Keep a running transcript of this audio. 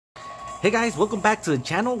Hey guys, welcome back to the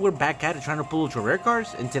channel. We're back at it trying to pull ultra rare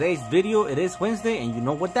cards. In today's video, it is Wednesday, and you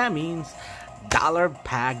know what that means. Dollar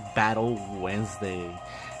Pack Battle Wednesday.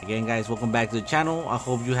 Again guys, welcome back to the channel. I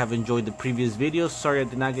hope you have enjoyed the previous videos. Sorry I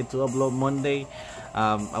did not get to upload Monday.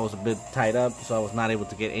 I was a bit tied up, so I was not able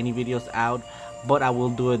to get any videos out. But I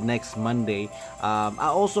will do it next Monday. I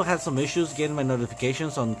also had some issues getting my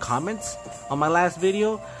notifications on comments on my last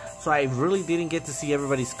video. So I really didn't get to see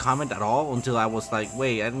everybody's comment at all until I was like,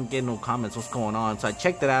 wait, I didn't get no comments, what's going on? So I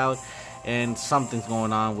checked it out, and something's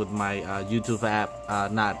going on with my YouTube app,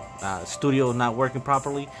 Studio not working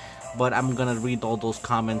properly. But I'm gonna read all those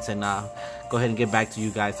comments and go ahead and get back to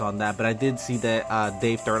you guys on that. But I did see that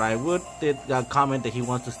Dave Third Eye Wood did comment that he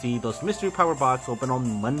wants to see those mystery power box open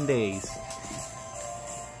on Mondays.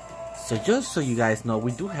 So just so you guys know,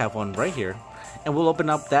 we do have one right here, and we'll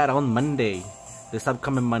open up that on Monday. This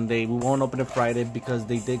upcoming Monday. We won't open it Friday because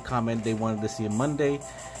they did comment they wanted to see it Monday.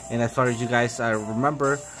 And as far as you guys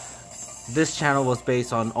remember, this channel was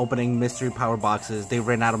based on opening mystery power boxes. They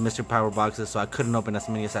ran out of mystery power boxes, so I couldn't open as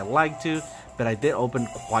many as I'd like to, but I did open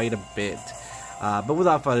quite a bit. But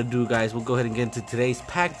without further ado guys, we'll go ahead and get into today's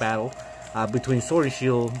pack battle between Sword and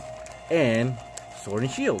Shield and Sword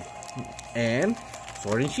and Shield and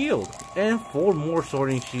Sword and Shield and 4 more Sword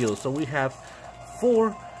and Shield. So we have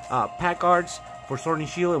 4 pack arts for Sword and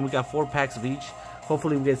Shield, and we got 4 packs of each.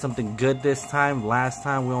 Hopefully we get something good this time. Last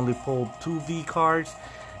time we only pulled 2 V cards,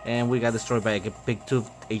 and we got destroyed by Epictubehd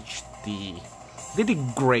HD. They did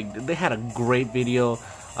great. They had a great video.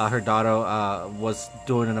 Her daughter was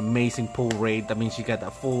doing an amazing pull rate. I mean, she got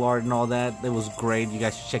that full art and all that. It was great. You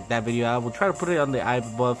guys should check that video out. We'll try to put it on the eye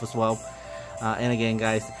above as well. And again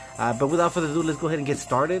guys, but without further ado, let's go ahead and get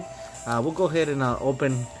started. We'll go ahead and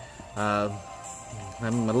open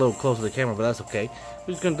I'm a little close to the camera, but that's okay.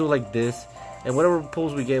 We're just gonna do like this, and whatever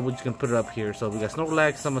pulls we get, we're just gonna put it up here. So we got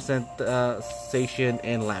Snorlax, Sensation,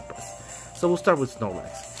 and Lapras. So we'll start with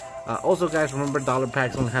Snorlax. Also guys, remember dollar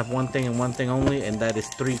packs only have one thing and one thing only, and that is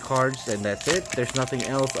 3 cards, and that's it. There's nothing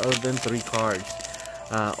else other than 3 cards.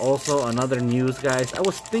 Also, another news guys, I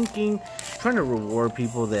was thinking, trying to reward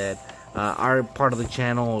people that are part of the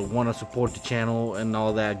channel, want to support the channel and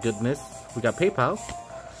all that goodness. We got PayPal,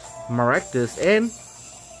 Maractus, and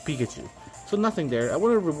Pikachu. So nothing there. I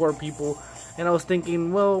want to reward people, and I was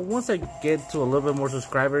thinking, well, once I get to a little bit more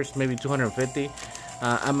subscribers, maybe 250,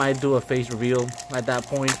 I might do a face reveal at that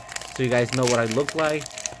point, so you guys know what I look like.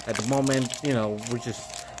 At the moment, you know, we're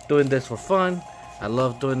just doing this for fun. I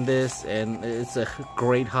love doing this, and it's a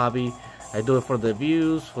great hobby. I do it for the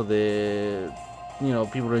views, for the, you know,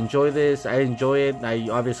 people to enjoy this. I enjoy it. I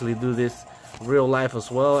obviously do this real life as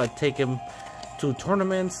well. I take him to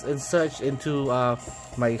tournaments and such, into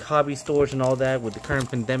my hobby stores and all that. With the current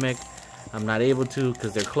pandemic, I'm not able to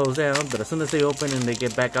because they're closed down, but as soon as they open and they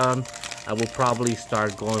get back on, I will probably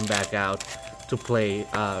start going back out to play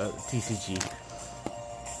TCG.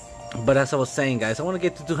 But as I was saying guys, I want to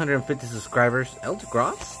get to 250 subscribers.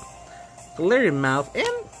 Eldegrass, Galarian Mouth,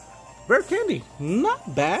 and Rare Candy.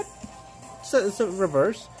 Not bad. It's a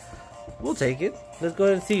reverse. We'll take it. Let's go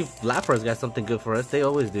ahead and see if Lapras got something good for us. They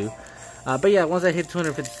always do. But yeah, once I hit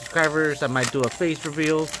 250 subscribers, I might do a face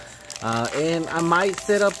reveal, and I might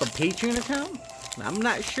set up a Patreon account. I'm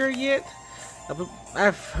not sure yet.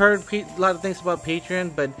 I've heard a lot of things about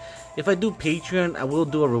Patreon, but if I do Patreon, I will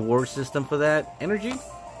do a reward system for that. Energy,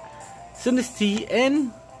 Sinistea,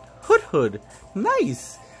 and Hood.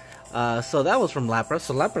 Nice. So that was from Lapras.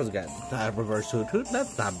 So Lapras got reverse Hood.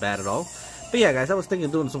 That's not bad at all. But yeah, guys, I was thinking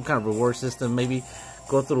of doing some kind of reward system. Maybe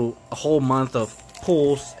go through a whole month of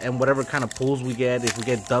pulls, and whatever kind of pulls we get, if we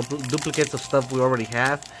get duplicates of stuff we already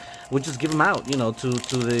have, we'll just give them out, you know, to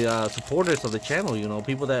the supporters of the channel, you know,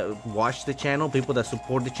 people that watch the channel, people that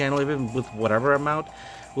support the channel, even with whatever amount.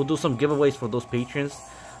 We'll do some giveaways for those patrons,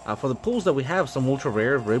 for the pulls that we have, some ultra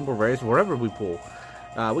rare, rainbow rares, wherever we pull.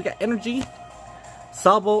 We got Energy,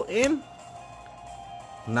 Sabo, and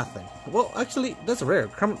nothing. Well, actually, that's a rare.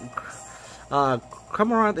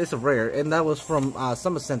 Cramorant is a rare, and that was from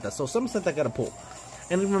Summercenta. So Summercenta got a pull.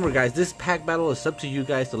 And remember guys, this pack battle is up to you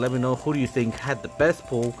guys to let me know who do you think had the best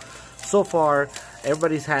pull. So far,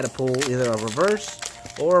 everybody's had a pull, either a reverse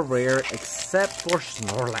or a rare, except for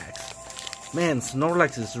Snorlax. Man,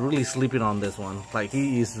 Snorlax is really sleeping on this one. Like,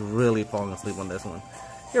 he is really falling asleep on this one.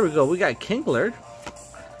 Here we go, we got Kingler,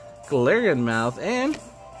 Galarian Mouth, and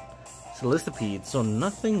Epictubehd. So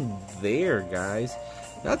nothing there, guys.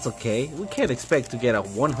 That's okay. We can't expect to get a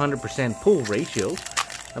 100% pull ratio.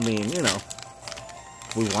 I mean, you know,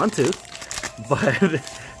 we want to, but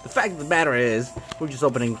the fact of the matter is, we're just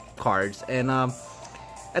opening cards. And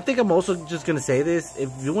I think I'm also just gonna say this. If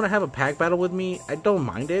you want to have a pack battle with me, I don't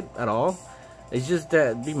mind it at all. It's just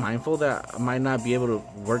that be mindful that I might not be able to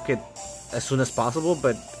work it as soon as possible,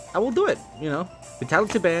 but I will do it, you know.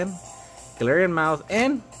 Vitality Band, Galarian Mouth,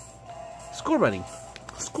 and Score Bunny.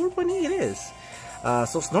 Score Bunny it is.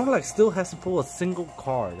 So Snorlax still has to pull a single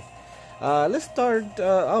card. Let's start,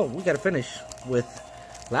 oh, we gotta finish with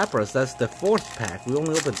Lapras. That's the 4th pack. We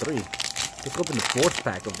only opened 3. Let's open the 4th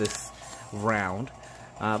pack of this round.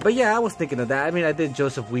 But yeah, I was thinking of that. I mean, I did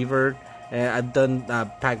Joseph Weaver. I've done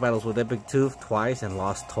pack battles with Epictubehd twice and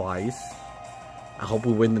lost twice. I hope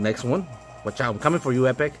we win the next one. Watch out, I'm coming for you,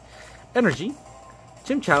 Epic. Energy,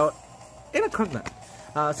 Chimchar, and a Crognut.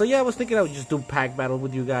 So yeah, I was thinking I would just do pack battles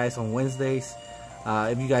with you guys on Wednesdays.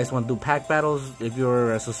 If you guys want to do pack battles, if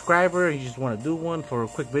you're a subscriber and you just want to do one for a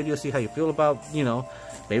quick video, see how you feel about, you know,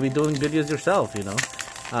 maybe doing videos yourself, you know.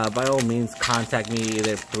 By all means, contact me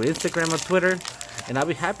either through Instagram or Twitter. And I'll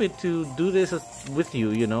be happy to do this with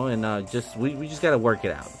you, you know, and we just gotta work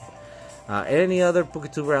it out. Any other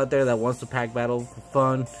Booktuber out there that wants to pack battle for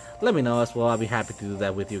fun, let me know as well. I'll be happy to do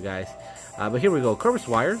that with you guys. But here we go,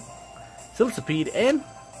 Corvuswire, Silicipede, and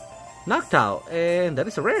Noctowl, and that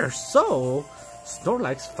is a rare. So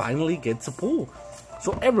Snorlax finally gets a pull.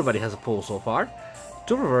 So everybody has a pull so far.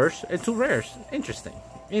 2 reverse and 2 rares. Interesting.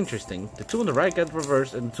 Interesting. The 2 on the right got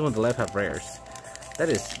reverse and the 2 on the left have rares. That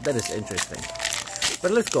is interesting.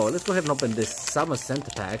 But let's go ahead and open this Summer Center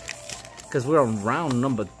pack, because we're on round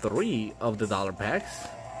number 3 of the dollar packs.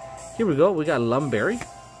 Here we go, we got Lumberry,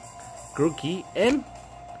 Grookey, and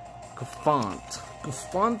Gufant,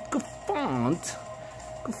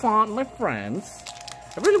 my friends.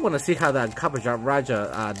 I really want to see how that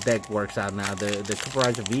Raja deck works out now, the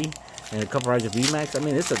Raja V and the Raja V Max. I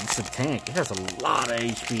mean, it's a tank, it has a lot of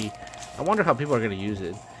HP. I wonder how people are going to use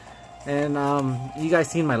it. And you guys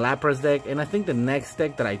seen my Lapras deck, and I think the next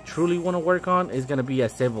deck that I truly want to work on is going to be a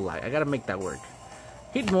Sableye. I got to make that work.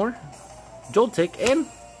 Hitmore, Joltik, and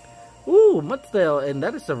ooh, Mudsdale, and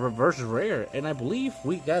that is a reverse rare, and I believe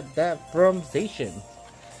we got that from Zacian.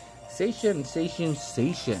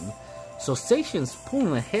 So Zacian's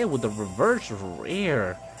pulling ahead with the reverse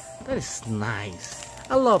rare. That is nice.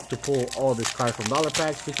 I love to pull all these cards from dollar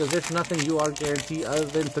packs because there's nothing you are guaranteed other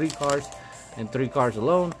than 3 cards and 3 cards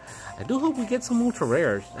alone. I do hope we get some ultra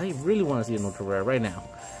rares. I really want to see an ultra rare right now.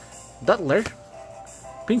 Duttler,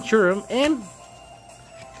 Pinchurum, and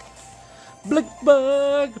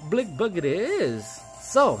Blickbug it is.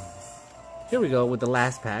 So here we go with the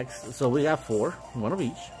last packs. So we got 4, 1 of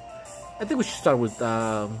each. I think we should start with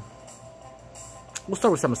we'll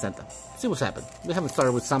start with Samacenta. See what's happened. We haven't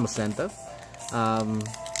started with Samacenta.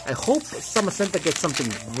 I hope Samacenta gets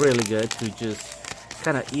something really good to just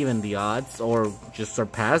kind of even the odds, or just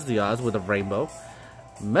surpass the odds with a rainbow.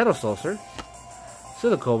 Metal Saucer,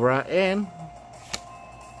 Silicobra, and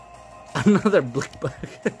another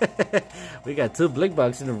Blickbug. We got 2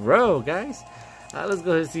 Blickbugs in a row, guys. Let's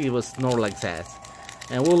go ahead and see what Snorlax has.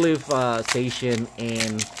 And we'll leave Zacian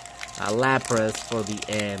and Lapras for the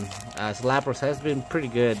end. So Lapras has been pretty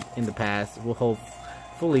good in the past. We'll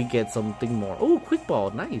hopefully get something more. Oh, Quick Ball,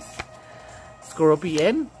 nice.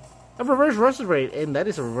 Scorpion, and a reverse Roserade, and that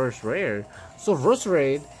is a reverse rare. So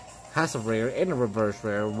Roserade has a rare and a reverse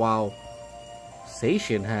rare, while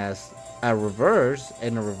Zacian has a reverse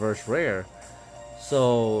and a reverse rare.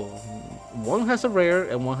 So one has a rare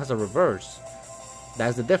and one has a reverse.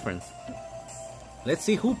 That's the difference. Let's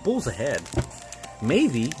see who pulls ahead.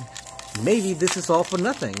 Maybe this is all for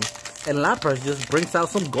nothing, and Lapras just brings out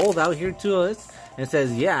some gold out here to us and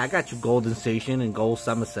says, yeah, I got you Golden Zacian and Gold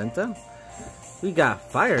Samacenta. We got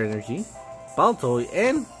Fire Energy, Baltoy,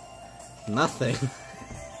 and nothing.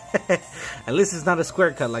 At least it's not a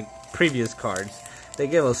square cut like previous cards. They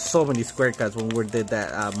gave us so many square cuts when we did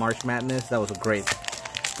that March Madness. That was a great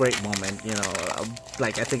moment. You know,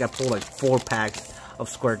 like I think I pulled like 4 packs of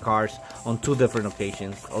square cards on 2 different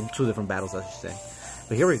occasions, on 2 different battles, I should say.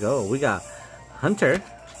 But here we go. We got Hunter,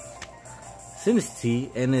 Sinistea,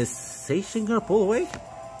 and is Zacian gonna pull away?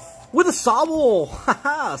 With a Sobble!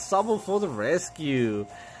 Haha! Sobble for the rescue.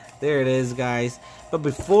 There it is, guys. But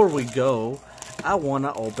before we go, I want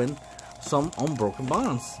to open some Unbroken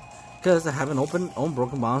Bonds, because I haven't opened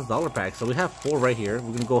Unbroken Bonds dollar packs. So we have 4 right here.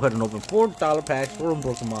 We're going to go ahead and open 4 dollar packs, 4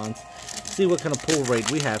 Unbroken Bonds. See what kind of pull rate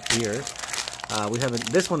we have here. We haven't.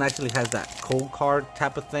 This one actually has that cold card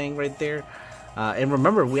type of thing right there. And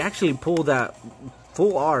remember, we actually pulled that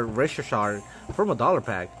full art Reshiram from a dollar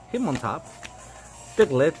pack. Him on top.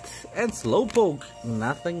 Piglet, and Slowpoke.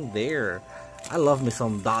 Nothing there. I love me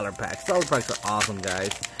some dollar packs. Dollar packs are awesome,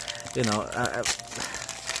 guys. You know,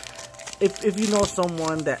 if you know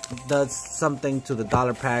someone that does something to the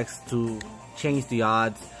dollar packs to change the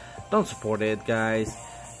odds, don't support it, guys.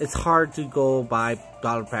 It's hard to go buy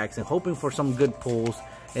dollar packs and hoping for some good pulls,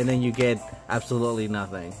 and then you get absolutely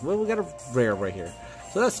nothing. Well, we got a rare right here,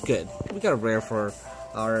 so that's good. We got a rare for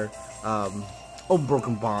our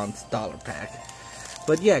Unbroken Bonds dollar pack.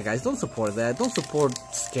 But yeah, guys, don't support that. Don't support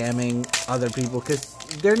scamming other people, because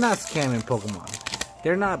they're not scamming Pokemon.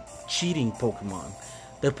 They're not cheating Pokemon.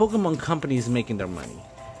 The Pokemon company is making their money.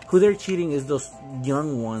 Who they're cheating is those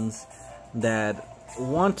young ones that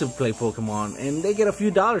want to play Pokemon, and they get a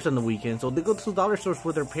few dollars on the weekend, so they go to dollar stores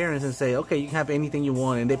with their parents and say, okay, you can have anything you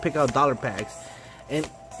want, and they pick out dollar packs, and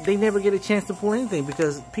they never get a chance to pull anything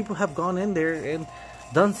because people have gone in there and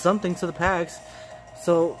done something to the packs,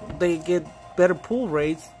 so they get better pull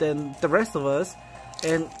rates than the rest of us.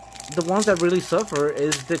 And the ones that really suffer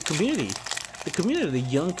is the community, the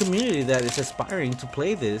young community that is aspiring to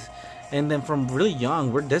play this, and then from really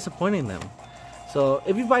young we're disappointing them. So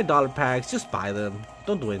if you buy dollar packs, just buy them.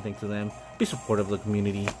 Don't do anything to them. Be supportive of the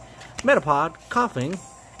community. Metapod, Coughing,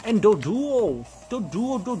 and Doduo.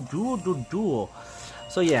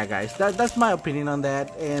 So yeah, guys, that's my opinion on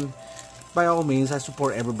that. And by all means, I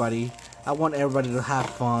support everybody. I want everybody to have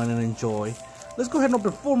fun and enjoy. Let's go ahead and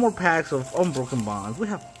open 4 more packs of Unbroken Bonds. We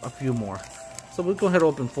have a few more, so we'll go ahead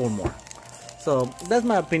and open 4 more. So that's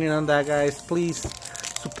my opinion on that, guys. Please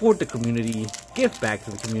support the community. Give back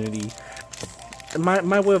to the community.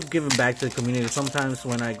 My way of giving back to the community, sometimes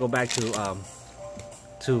when I go back to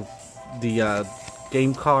the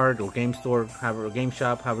game card or game store, or game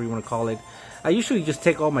shop, however you want to call it, I usually just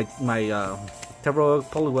take all my Tarot,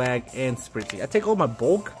 Poliwag, and Spritzy. I take all my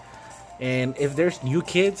bulk, and if there's new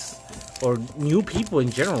kids or new people in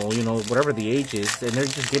general, you know, whatever the age is, and they're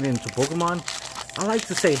just getting into Pokemon, I like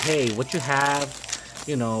to say, hey, what you have,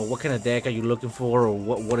 you know, what kind of deck are you looking for, or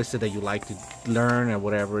what is it that you like to learn, or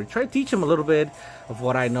whatever. Try to teach them a little bit of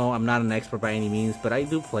what I know. I'm not an expert by any means, but I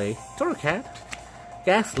do play Torracat,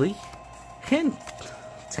 Ghastly, and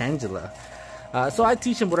Tangela. So I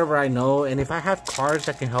teach them whatever I know, and if I have cards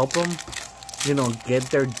that can help them, you know, get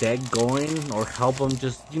their deck going, or help them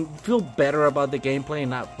just feel better about the gameplay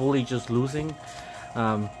and not fully just losing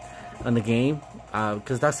on the game,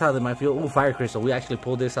 because that's how they might feel. Ooh, Fire Crystal. We actually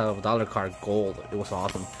pulled this out of dollar card gold. It was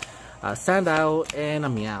awesome. Sandile and a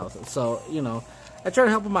Meowth. So, you know, I try to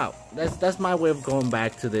help them out. That's my way of going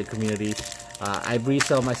back to the community. I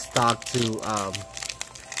resell my stock to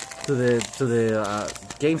the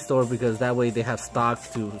game store, because that way they have stocks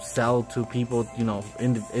to sell to people, you know,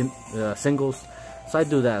 in singles. So I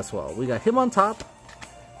do that as well. We got him on top,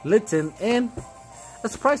 Litten, and a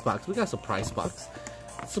surprise box. We got a surprise box.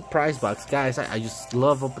 Surprise box, guys. I just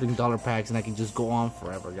love opening dollar packs, and I can just go on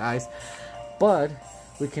forever, guys. But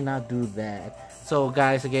we cannot do that. So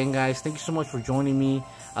guys, again, guys, thank you so much for joining me.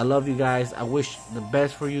 I love you guys. I wish the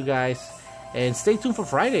best for you guys, and stay tuned for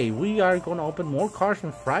Friday. We are going to open more cards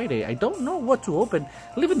on Friday. I don't know what to open.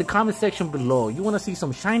 Leave in the comment section below. You want to see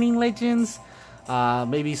some Shining Legends,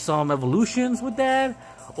 maybe some evolutions with that,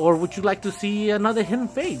 or would you like to see another Hidden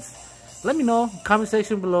Fates? Let me know. Comment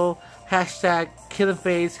section below. Hashtag Hidden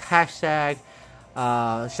Fates, hashtag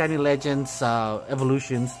Shining Legends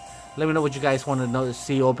evolutions. Let me know what you guys want to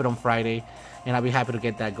see open on Friday, and I'll be happy to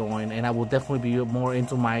get that going. And I will definitely be more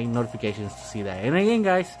into my notifications to see that. And again,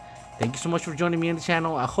 guys, thank you so much for joining me in the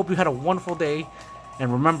channel. I hope you had a wonderful day,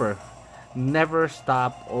 and remember, never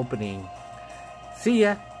stop opening. See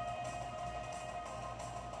ya.